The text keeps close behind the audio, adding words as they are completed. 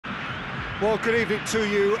Well, good evening to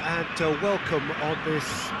you and welcome on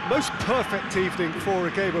this most perfect evening for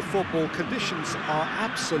a game of football. Conditions are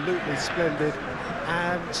absolutely splendid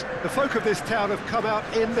and the folk of this town have come out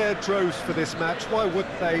in their droves for this match. Why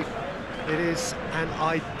wouldn't they? It is an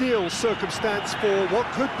ideal circumstance for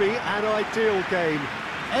what could be an ideal game.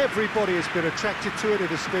 Everybody has been attracted to it. It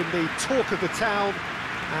has been the talk of the town,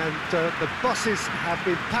 and the buses have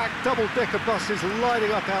been packed, double-decker buses lining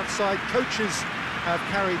up outside. Coaches have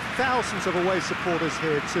carried thousands of away supporters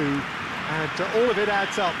here too, and all of it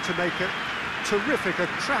adds up to make it terrific, a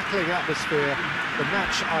crackling atmosphere. The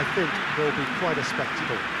match, I think, will be quite a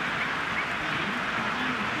spectacle.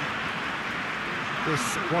 This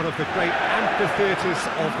one of the great amphitheatres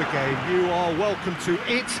of the game. You are welcome to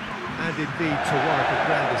it, and indeed to one of the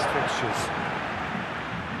grandest fixtures.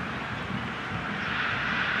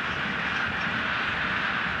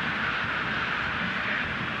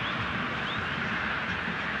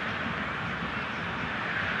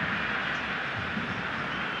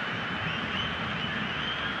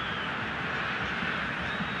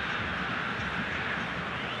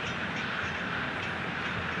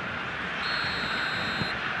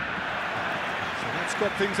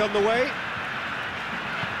 Got things underway.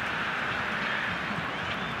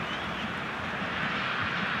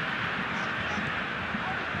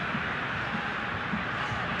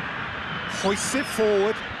 Hoists it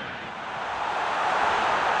forward.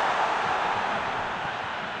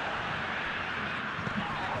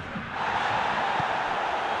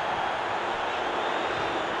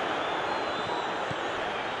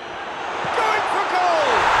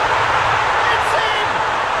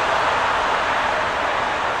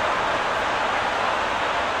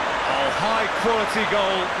 Quality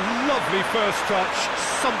goal, lovely first touch,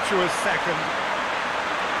 sumptuous second.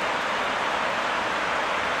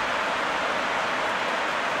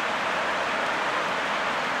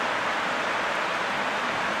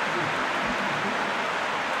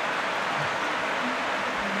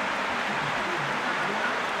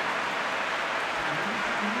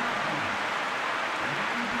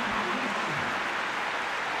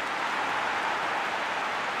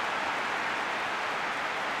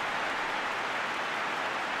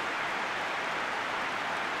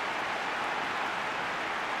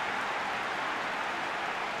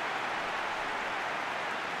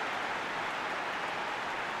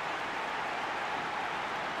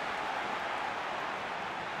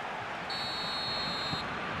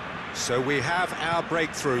 So we have our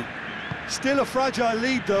breakthrough. Still a fragile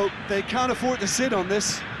lead, though. They can't afford to sit on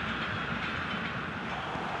this.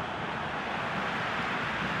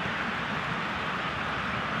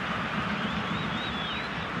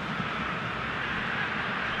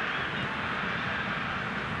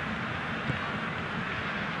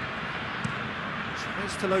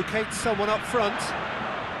 Tries to locate someone up front.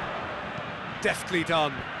 Deftly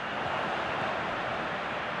done.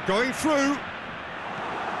 Going through.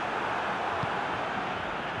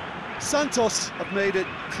 Santos have made it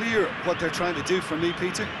clear what they're trying to do for me,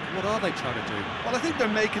 Peter. What are they trying to do? Well, I think they're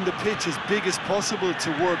making the pitch as big as possible to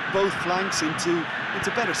work both flanks into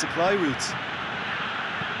better supply routes.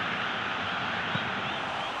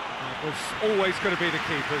 It was always going to be the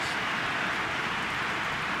keepers.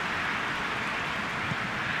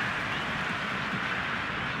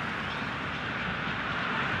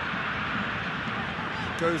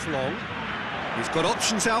 Goes long. He's got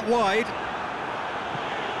options out wide.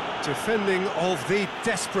 Defending of the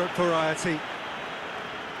desperate variety.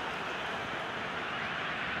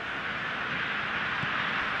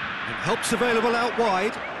 And help's available out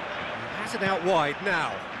wide. He has it out wide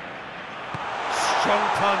now. Strong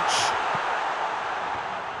punch.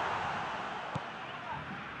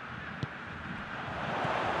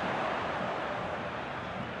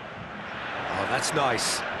 Oh, that's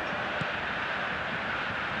nice.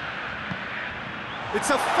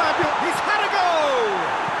 It's a fabulous... He's had a go!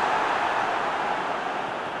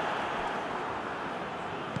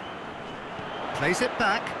 Plays it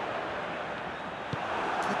back.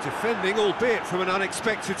 Good defending, albeit from an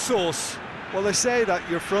unexpected source. Well, they say that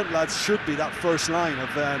your front lads should be that first line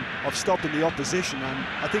of stopping the opposition, and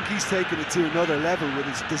I think he's taken it to another level with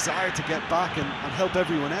his desire to get back and help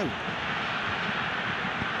everyone out.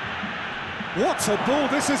 What a ball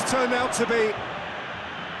this has turned out to be.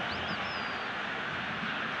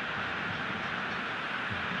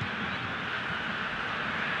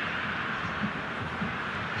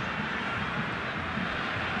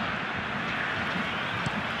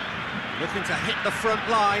 Looking to hit the front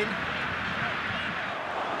line.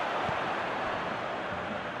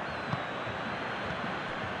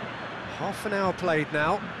 Half an hour played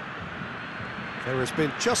now. There has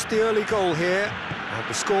been just the early goal here, Well,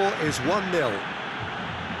 the score is 1-0.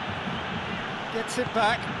 Gets it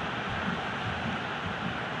back.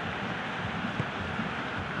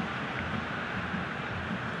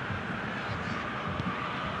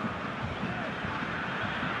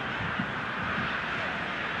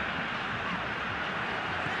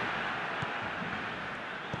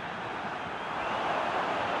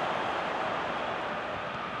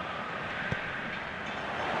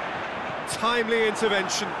 Timely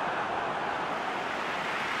intervention.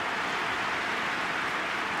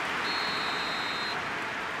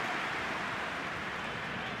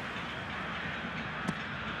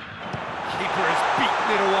 Keeper has beaten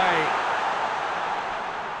it away.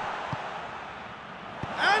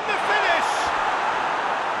 And the finish!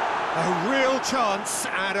 A real chance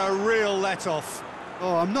and a real let-off.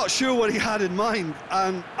 Oh, I'm not sure what he had in mind,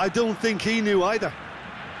 and I don't think he knew either.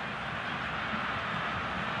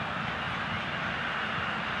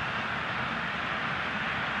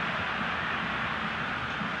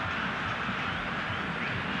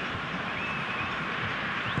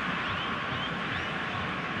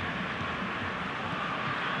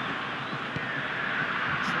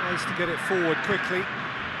 Tries to get it forward quickly.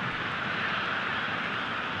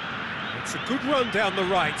 It's a good run down the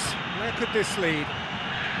right. Where could this lead?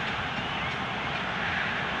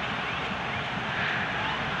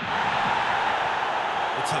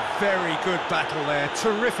 It's a very good battle there.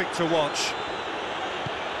 Terrific to watch.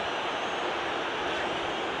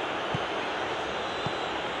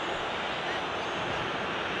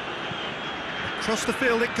 Across the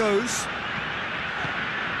field it goes.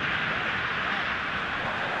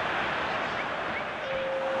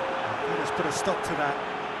 Let's put a stop to that.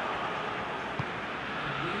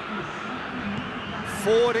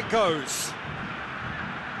 Forward it goes.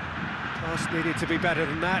 Pass needed to be better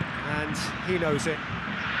than that, and he knows it.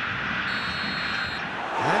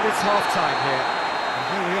 And it's half-time here. And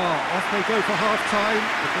here we are, off they go for half-time.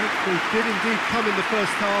 The breakthrough did indeed come in the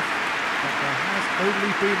first half, but there has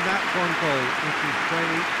only been that one goal, which is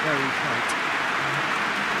very, very tight.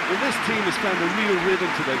 Well, this team has found a real rhythm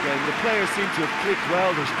to their game. The players seem to have clicked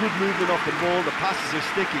well, there's good movement off the ball, the passes are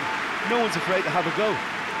sticking. No one's afraid to have a go.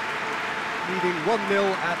 Leading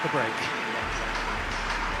 1-0 at the break.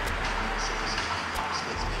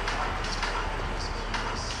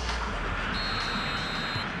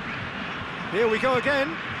 Here we go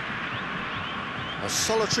again. A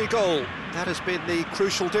solitary goal. That has been the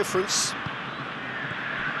crucial difference.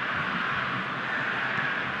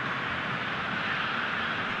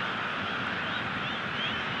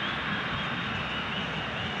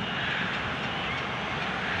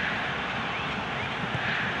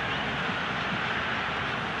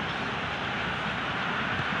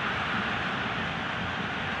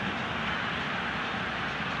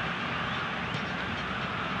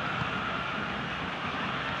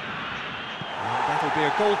 That'll be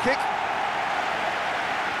a goal kick.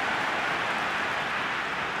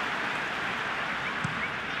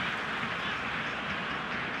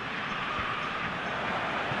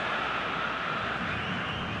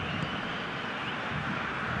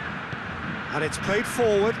 And it's played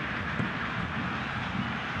forward.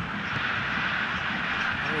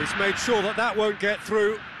 Oh, he's made sure that that won't get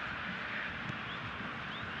through.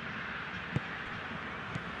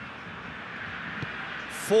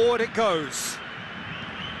 Forward it goes.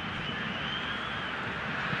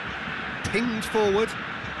 Pinged forward.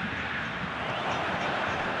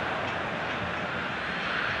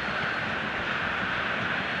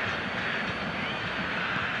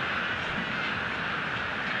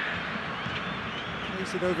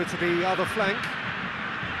 Plays it over to the other flank.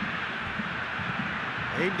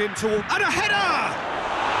 Aimed in toward... And a header!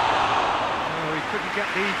 Oh, he couldn't get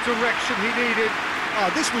the direction he needed.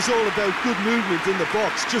 This was all about good movement in the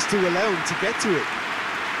box, just to allow him to get to it.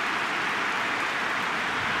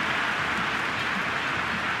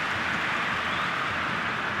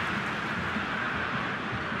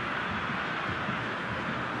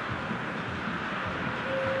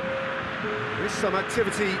 There's some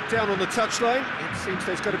activity down on the touchline. It seems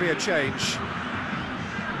there's got to be a change.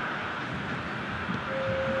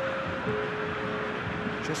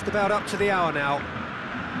 Just about up to the hour now.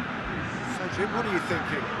 So, Jim, what are you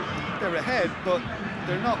thinking? They're ahead, but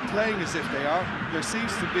they're not playing as if they are. There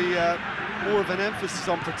seems to be more of an emphasis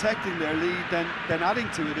on protecting their lead than adding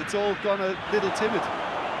to it. It's all gone a little timid.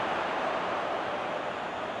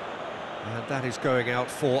 And that is going out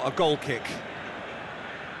for a goal kick.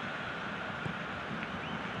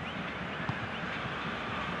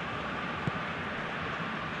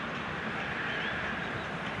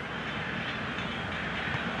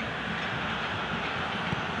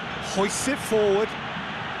 Hoists it forward.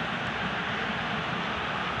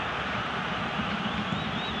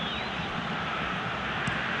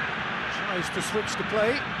 Tries to switch the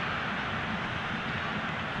play.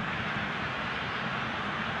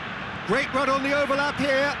 Great run on the overlap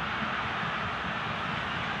here.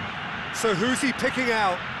 So who's he picking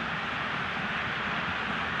out?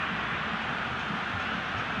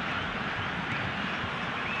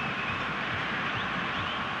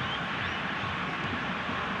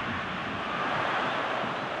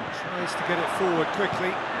 Tries to get it forward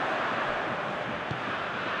quickly.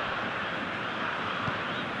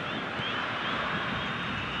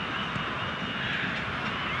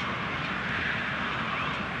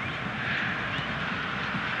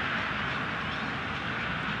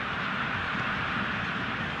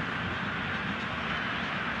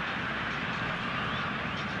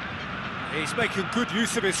 He's making good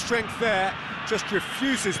use of his strength there, just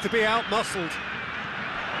refuses to be out-muscled.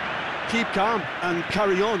 Keep calm and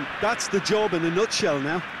carry on. That's the job in a nutshell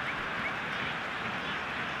now.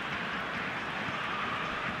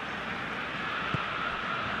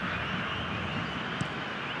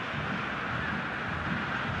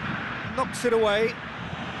 Knocks it away.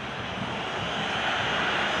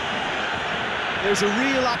 There's a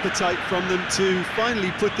real appetite from them to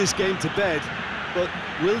finally put this game to bed, but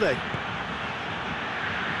will they?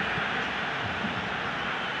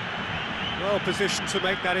 Well positioned to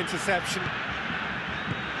make that interception.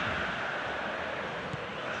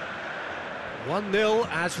 1-0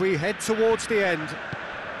 as we head towards the end.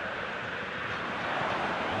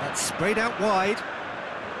 That's sprayed out wide.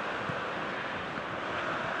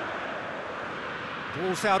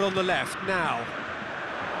 Ball's out on the left now.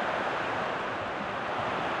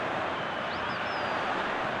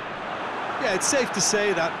 Yeah, it's safe to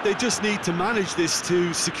say that they just need to manage this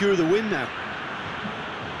to secure the win now.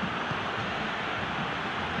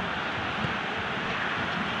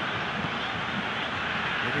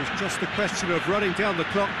 It is just a question of running down the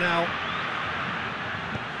clock now.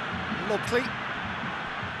 Lovely.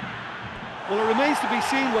 Well, it remains to be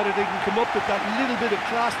seen whether they can come up with that little bit of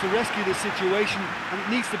class to rescue this situation, and it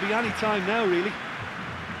needs to be any time now, really.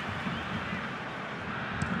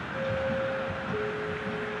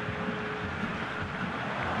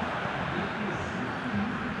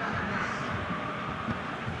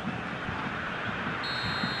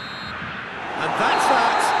 And that's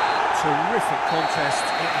that. Terrific contest.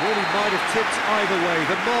 It really might have tipped either way.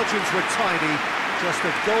 The margins were tiny, just a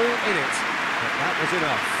goal in it, but that was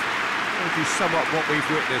enough. How would you sum up what we've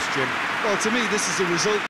witnessed, Jim? Well, to me, this is a result